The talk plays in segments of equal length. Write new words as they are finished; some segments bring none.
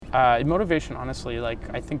Motivation, honestly, like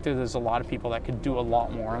I think that there's a lot of people that could do a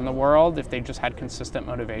lot more in the world if they just had consistent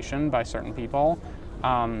motivation by certain people.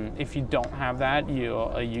 If you don't have that,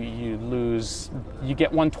 you lose. You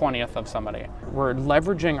get 1/20th of somebody. We're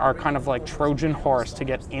leveraging our kind of like Trojan horse to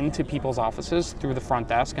get into people's offices through the front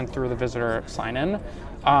desk and through the visitor sign-in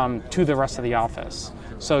to the rest of the office.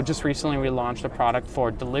 So just recently we launched a product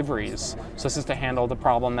for deliveries. So this is to handle the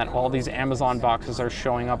problem that all these Amazon boxes are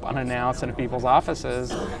showing up unannounced into people's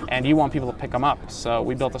offices, and you want people to pick them up. So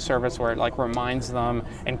we built a service where it like reminds them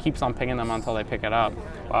and keeps on pinging them until they pick it up.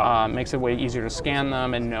 Wow. Makes it way easier to scan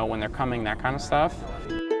them and know when they're coming, that kind of stuff.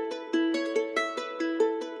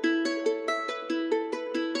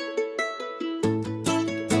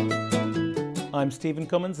 I'm Stephen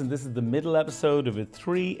Cummins, and this is the middle episode of a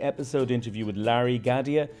 3-episode interview with Larry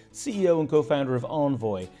Gaddia, CEO and co-founder of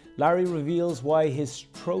Envoy. Larry reveals why his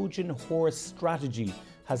Trojan horse strategy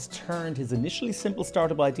has turned his initially simple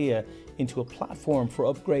startup idea into a platform for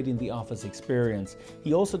upgrading the office experience.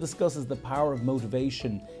 He also discusses the power of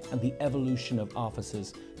motivation and the evolution of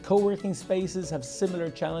offices. Co-working spaces have similar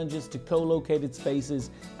challenges to co-located spaces,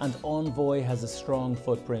 and Envoy has a strong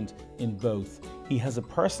footprint in both. He has a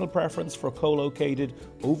personal preference for co-located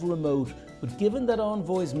over remote, but given that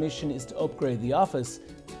Envoy's mission is to upgrade the office,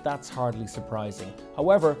 that's hardly surprising.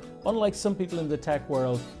 However, unlike some people in the tech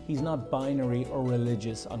world, he's not binary or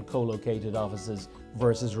religious on co-located offices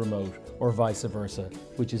versus remote, or vice versa,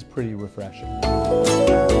 which is pretty refreshing.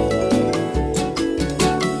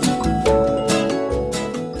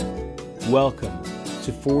 Welcome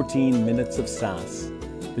to 14 Minutes of SaaS,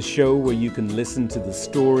 the show where you can listen to the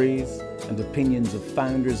stories and opinions of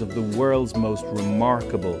founders of the world's most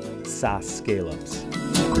remarkable SaaS scale-ups.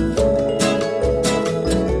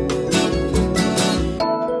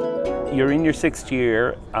 You're in your 6th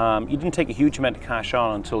year. You didn't take a huge amount of cash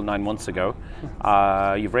on until 9 months ago.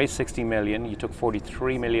 You've raised 60 million. You took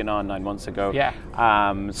 43 million on 9 months ago. Yeah.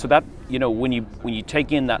 So that, when you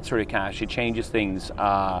take in that sort of cash, it changes things.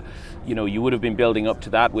 You would have been building up to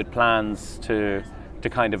that with plans to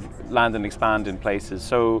kind of land and expand in places.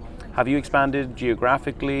 So have you expanded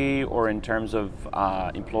geographically or in terms of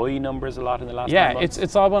employee numbers a lot in the last 9 months?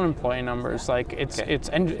 It's all about employee numbers. Like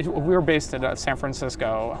and we're based in San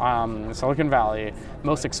Francisco, Silicon Valley,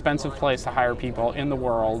 most expensive place to hire people in the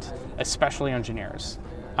world, especially engineers.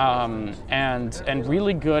 And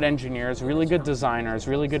really good engineers, really good designers,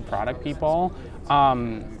 really good product people,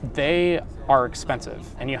 they are expensive,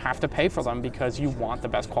 and you have to pay for them because you want the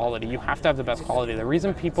best quality. You have to have the best quality. The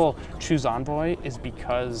reason people choose Envoy is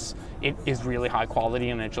because it is really high quality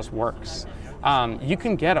and it just works. You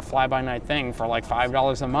can get a fly-by-night thing for like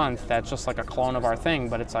 $5 a month that's just like a clone of our thing,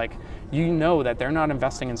 but it's like, that they're not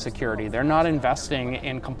investing in security, they're not investing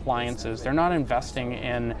in compliances, they're not investing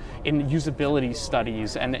in usability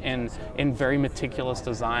studies and in very meticulous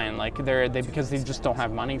design, because they just don't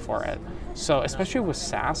have money for it. So especially with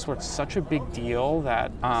SaaS, where it's such a big deal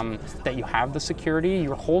that you have the security,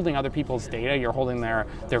 you're holding other people's data, you're holding their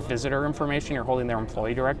visitor information, you're holding their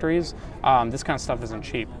employee directories, this kind of stuff isn't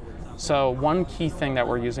cheap. So one key thing that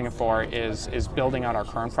we're using it for is building out our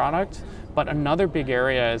current product. But another big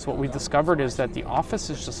area is what we've discovered is that the office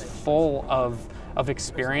is just full of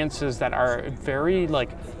experiences that are very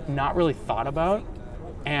not really thought about.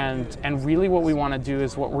 And really what we want to do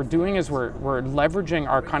is we're leveraging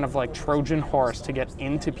our kind of like Trojan horse to get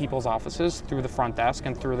into people's offices through the front desk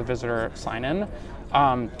and through the visitor sign-in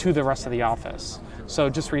to the rest of the office. So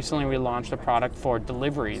just recently we launched a product for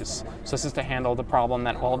deliveries. So this is to handle the problem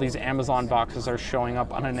that all these Amazon boxes are showing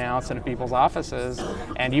up unannounced into people's offices,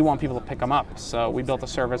 and you want people to pick them up. So we built a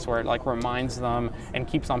service where it like reminds them and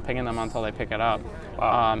keeps on pinging them until they pick it up.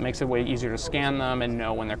 Makes it way easier to scan them and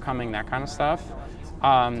know when they're coming, that kind of stuff.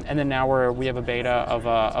 And then now we have a beta of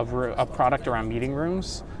a product around meeting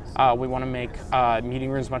rooms. We want to make meeting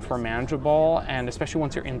rooms much more manageable, and especially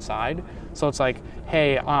once you're inside. So it's like,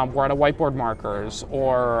 hey, we're out of whiteboard markers,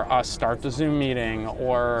 or start the Zoom meeting,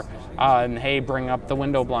 or hey, bring up the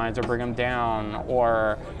window blinds or bring them down,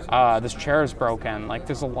 or this chair is broken. Like,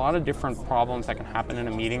 there's a lot of different problems that can happen in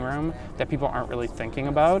a meeting room that people aren't really thinking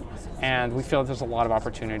about, and we feel there's a lot of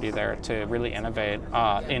opportunity there to really innovate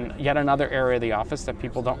in yet another area of the office that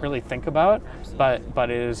people don't really think about, but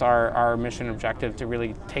it is our mission objective to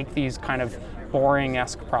really take these kind of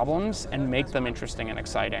boring-esque problems and make them interesting and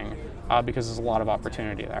exciting, because there's a lot of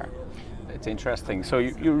opportunity there. It's interesting. So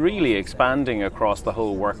you're really expanding across the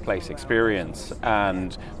whole workplace experience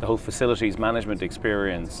and the whole facilities management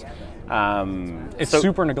experience. It's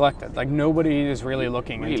super neglected. Like, nobody is really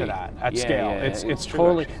looking into that at scale. It's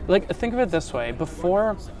totally, like, think of it this way.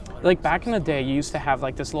 Before, Like back in the day, you used to have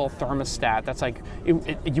like this little thermostat that's like,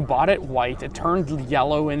 you bought it white, it turned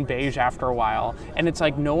yellow and beige after a while, and it's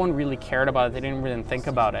like no one really cared about it, they didn't really think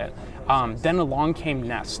about it. Then along came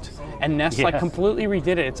Nest, and Nest like completely redid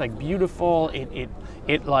it. It's like beautiful,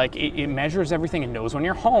 it measures everything, it knows when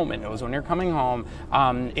you're home, it knows when you're coming home,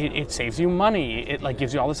 it saves you money, it like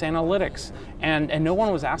gives you all this analytics, and no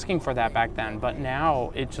one was asking for that back then, but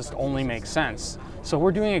now it just only makes sense. So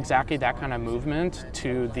we're doing exactly that kind of movement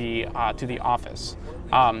to the office.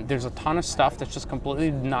 There's a ton of stuff that's just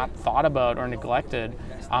completely not thought about or neglected,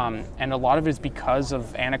 and a lot of it is because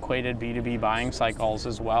of antiquated B2B buying cycles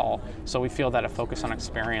as well. So we feel that a focus on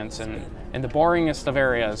experience and in the boringest of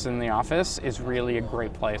areas in the office is really a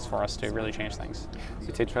great place for us to really change things.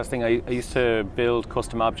 It's interesting. I used to build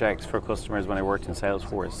custom objects for customers when I worked in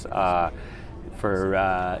Salesforce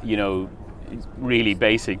for really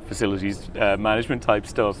basic facilities management type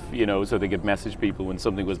stuff, so they could message people when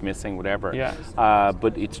something was missing, whatever. Yeah.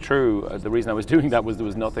 But it's true. The reason I was doing that was there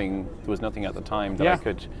was nothing at the time that I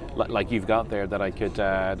could, like you've got there, that I could.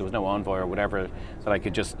 There was no Envoy or whatever that I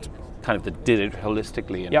could just kind of did it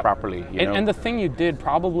holistically and properly. And the thing you did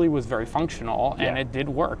probably was very functional, and it did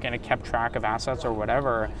work, and it kept track of assets or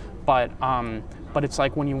whatever. But it's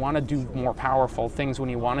like when you want to do more powerful things, when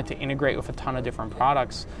you want it to integrate with a ton of different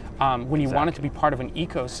products, when you want it to be part of an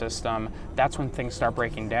ecosystem, that's when things start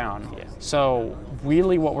breaking down. Yeah. So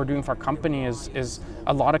really what we're doing for our company is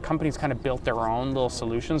a lot of companies kind of built their own little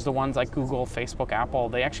solutions. The ones like Google, Facebook, Apple,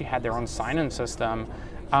 they actually had their own sign-in system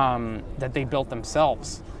that they built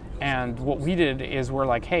themselves. And what we did is we're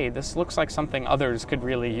like, hey, this looks like something others could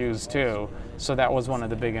really use too. So that was one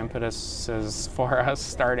of the big impetuses for us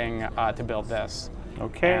starting to build this.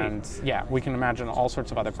 Okay. And yeah, we can imagine all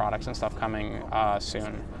sorts of other products and stuff coming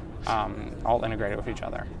soon, all integrated with each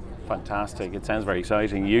other. Fantastic! It sounds very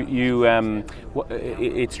exciting.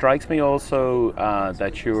 It strikes me also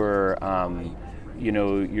that you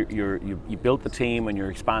built the team and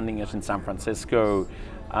you're expanding it in San Francisco.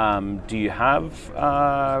 Do you have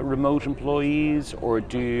remote employees, or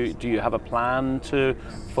do you have a plan to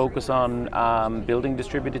focus on building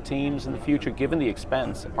distributed teams in the future, given the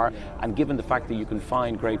expense and given the fact that you can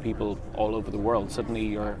find great people all over the world?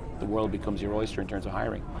 Suddenly the world becomes your oyster in terms of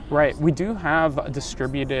hiring. Right. We do have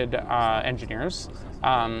distributed engineers.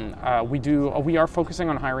 We are focusing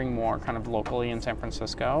on hiring more kind of locally in San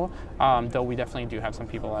Francisco, though we definitely do have some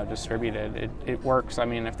people that are distributed. It works. I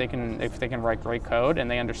mean, if they can write great code and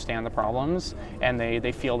they understand the problems and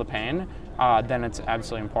they feel the pain, then it's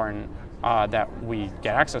absolutely important that we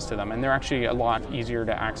get access to them. And they're actually a lot easier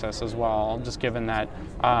to access as well, just given that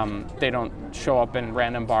they don't show up in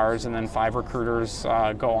random bars and then 5 recruiters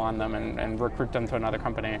go on them and recruit them to another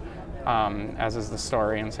company, as is the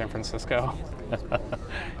story in San Francisco.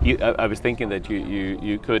 I was thinking that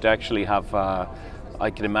you could actually have,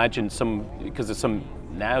 I can imagine because there's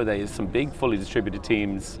nowadays some big fully distributed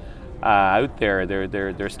teams out there.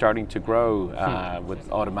 They're starting to grow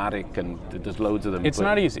with Automatic, and there's loads of them. It's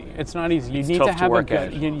not easy. You need to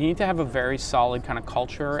have you need to have a very solid kind of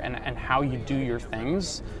culture and how you do your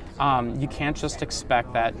things. You can't just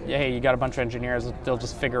expect that, hey, you got a bunch of engineers, they'll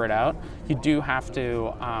just figure it out. You do have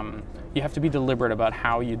to be deliberate about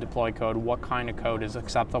how you deploy code, what kind of code is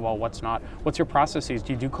acceptable, what's not, what's your processes,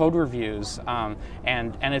 do you do code reviews?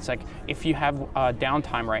 And it's like, if you have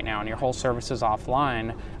downtime right now and your whole service is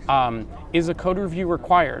offline, is a code review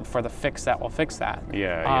required for the fix that will fix that?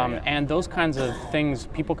 And those kinds of things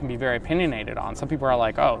people can be very opinionated on. Some people are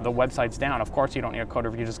like, oh, the website's down, of course you don't need a code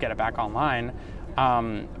review, just get it back online.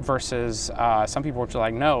 Versus some people which are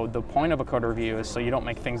like, no, the point of a code review is so you don't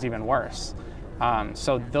make things even worse.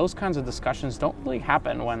 So those kinds of discussions don't really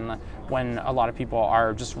happen when a lot of people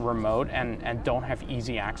are just remote and don't have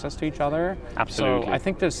easy access to each other. Absolutely. So I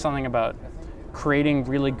think there's something about creating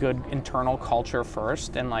really good internal culture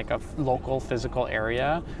first in like a local physical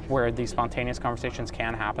area where these spontaneous conversations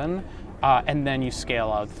can happen, and then you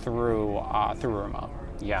scale out through remote.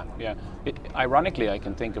 Yeah. Ironically, I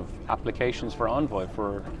can think of applications for Envoy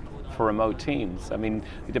for remote teams. I mean,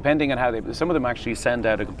 depending on how some of them actually send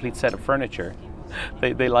out a complete set of furniture.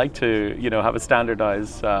 They like to, have a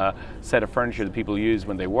standardized set of furniture that people use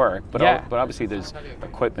when they work. But obviously, there's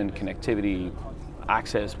equipment, connectivity,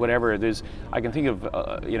 access, whatever. I can think of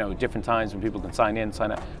different times when people can sign in,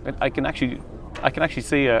 sign out. I can actually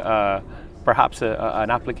see perhaps an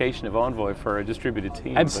application of Envoy for a distributed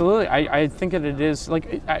team. Absolutely. I think that it is,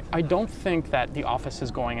 like, I don't think that the office is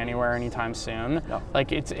going anywhere anytime soon. No.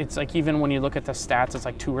 Like, it's like, even when you look at the stats, it's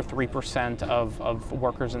like 2 or 3% of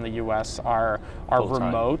workers in the US are Full-time.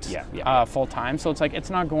 remote, full-time. So it's like, it's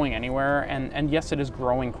not going anywhere. And yes, it is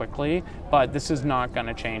growing quickly, but this is not going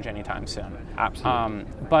to change anytime soon. Absolutely.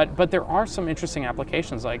 But there are some interesting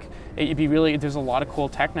applications. Like, there's a lot of cool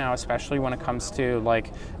tech now, especially when it comes to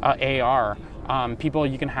like AR. People,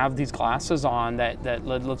 you can have these glasses on that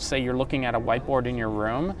let's say you're looking at a whiteboard in your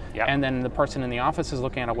room, and then the person in the office is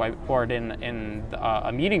looking at a whiteboard in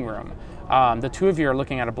a meeting room. The two of you are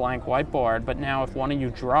looking at a blank whiteboard, but now if one of you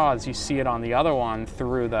draws, you see it on the other one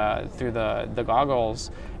through the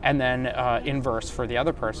goggles, and then inverse for the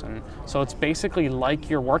other person. So it's basically like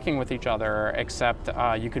you're working with each other, except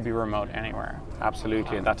you could be remote anywhere.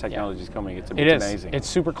 Absolutely, and that technology is coming. It's amazing. It's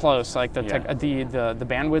super close. Like the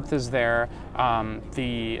bandwidth is there.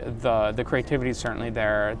 The creativity is certainly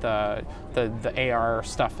there. The AR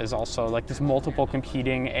stuff is also, like, there's multiple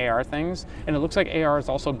competing AR things, and it looks like AR is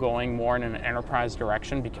also going more in an enterprise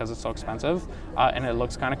direction because it's so expensive, and it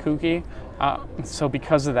looks kind of kooky. So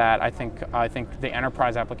because of that, I think the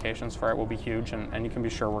enterprise applications for it will be huge, and you can be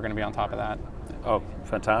sure we're going to be on top of that. Oh,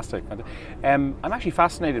 fantastic. I'm actually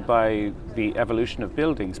fascinated by the evolution of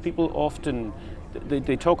buildings. People often,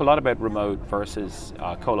 they talk a lot about remote versus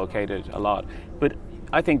co-located a lot, but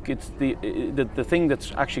I think it's the thing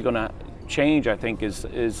that's actually going to change, I think, is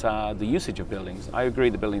the usage of buildings. I agree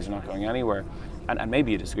the buildings are not going anywhere, and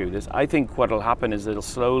maybe you disagree with this. I think what will happen is it'll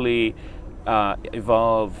slowly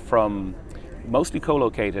evolve from mostly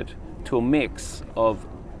co-located to a mix of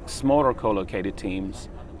smaller co-located teams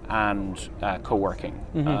and co-working.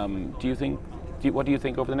 Mm-hmm. What do you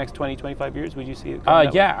think over the next 20, 25 years? Would you see it?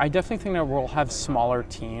 Yeah, I definitely think that we'll have smaller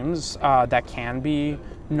teams that can be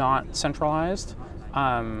not centralized,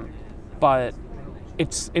 but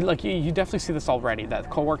like you definitely see this already, that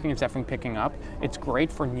co-working is definitely picking up. It's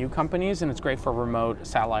great for new companies and it's great for remote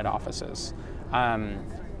satellite offices.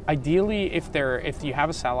 Ideally, if you have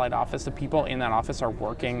a satellite office, the people in that office are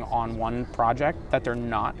working on one project, that they're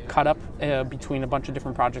not cut up between a bunch of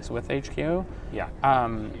different projects with HQ. Yeah.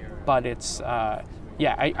 But it's,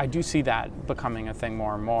 I do see that becoming a thing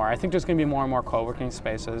more and more. I think there's going to be more and more co-working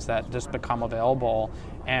spaces that just become available,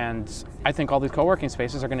 and I think all these co-working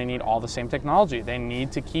spaces are going to need all the same technology. They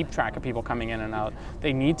need to keep track of people coming in and out.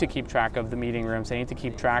 They need to keep track of the meeting rooms. They need to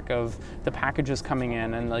keep track of the packages coming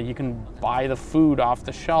in, and you can buy the food off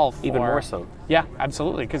the shelf. Even more so. Yeah,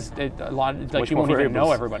 absolutely, because you won't even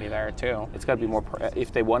know everybody there too. It's got to be more.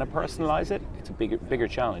 If they want to personalize it, it's a bigger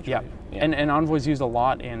challenge. Yeah, right? Yeah. And Envoy's used a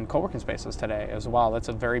lot in co-working spaces today as well. That's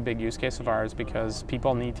a very big use case of ours, because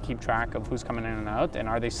people need to keep track of who's coming in and out, and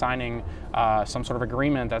are they signing some sort of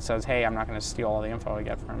agreement that says, hey, I'm not going to steal all the info I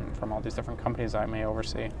get from all these different companies I may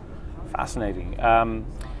oversee. Fascinating.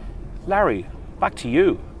 Larry, back to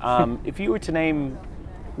you. If you were to name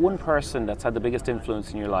one person that's had the biggest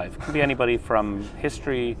influence in your life, it could be anybody from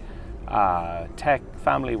history, tech,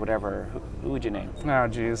 family, whatever, who would you name? Oh,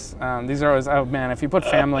 geez. These are always, oh man, if you put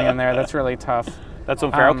family in there, that's really tough. That's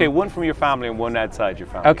unfair. Okay, one from your family and one outside your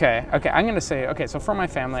family. Okay. I'm going to say, so for my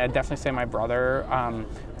family, I'd definitely say my brother.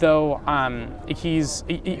 He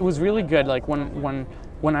was really good. Like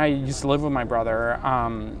when I used to live with my brother,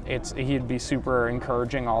 he'd be super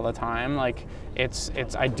encouraging all the time. Like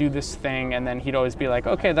I do this thing, and then he'd always be like,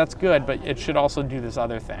 okay, that's good, but it should also do this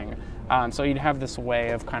other thing. So he'd have this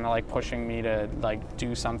way of kind of like pushing me to like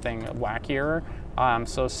do something wackier.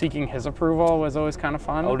 So seeking his approval was always kind of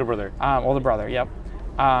fun. Older brother. Older brother. Yep.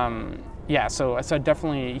 So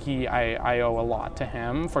definitely I owe a lot to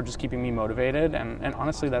him for just keeping me motivated, and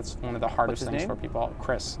honestly, that's one of the hardest things for people.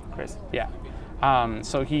 Chris. Yeah.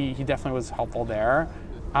 So he definitely was helpful there.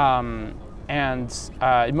 And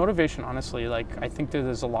motivation, honestly, like I think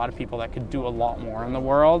there's a lot of people that could do a lot more in the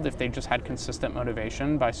world if they just had consistent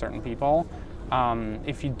motivation by certain people.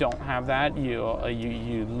 If you don't have that,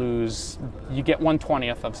 you lose. You get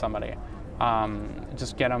 1/20th of somebody.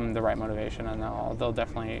 Just get them the right motivation, and they'll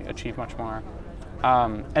definitely achieve much more.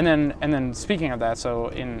 And then speaking of that,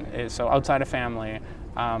 so outside of family,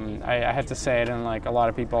 I have to say it, and like a lot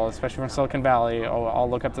of people, especially from Silicon Valley, I'll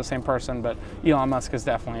look up the same person, but Elon Musk is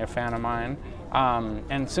definitely a fan of mine,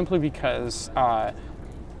 and simply because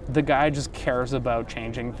the guy just cares about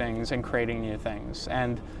changing things and creating new things.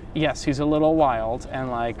 And yes, he's a little wild, and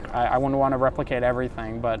like I wouldn't want to replicate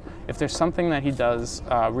everything, but if there's something that he does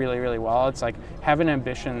really, really well, it's like have an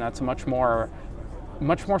ambition that's much more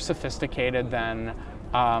sophisticated than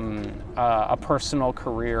a personal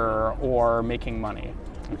career or making money.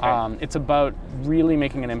 Okay. It's about really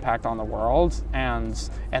making an impact on the world, and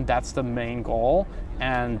that's the main goal.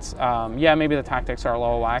 And yeah, maybe the tactics are a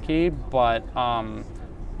little wacky, but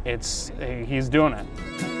he's doing it.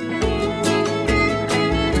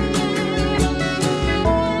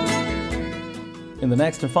 In the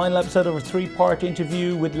next and final episode of a 3-part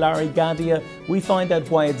interview with Larry Gaddia, we find out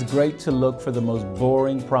why it's great to look for the most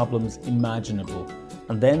boring problems imaginable,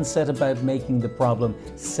 and then set about making the problem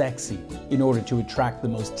sexy in order to attract the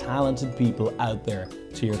most talented people out there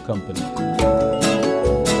to your company.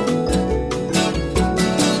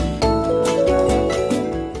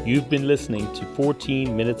 You've been listening to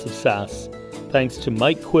 14 Minutes of SaaS. Thanks to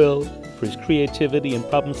Mike Quill for his creativity and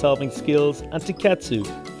problem-solving skills, and to Ketsu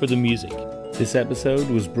for the music. This episode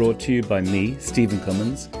was brought to you by me, Stephen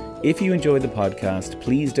Cummins. If you enjoyed the podcast,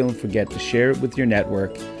 please don't forget to share it with your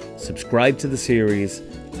network, subscribe to the series,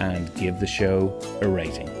 and give the show a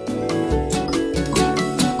rating.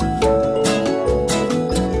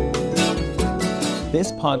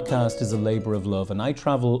 This podcast is a labour of love, and I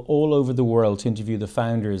travel all over the world to interview the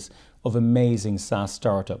founders of amazing SaaS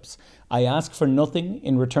startups. I ask for nothing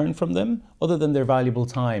in return from them other than their valuable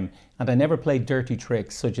time, and I never play dirty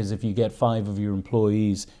tricks such as if you get 5 of your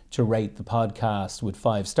employees to rate the podcast with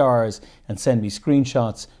 5 stars and send me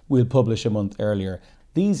screenshots, we'll publish a month earlier.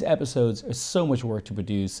 These episodes are so much work to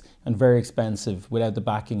produce and very expensive without the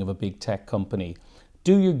backing of a big tech company.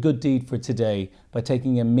 Do your good deed for today by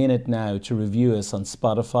taking a minute now to review us on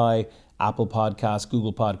Spotify, Apple Podcasts,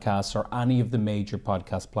 Google Podcasts, or any of the major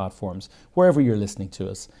podcast platforms, wherever you're listening to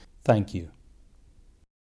us. Thank you.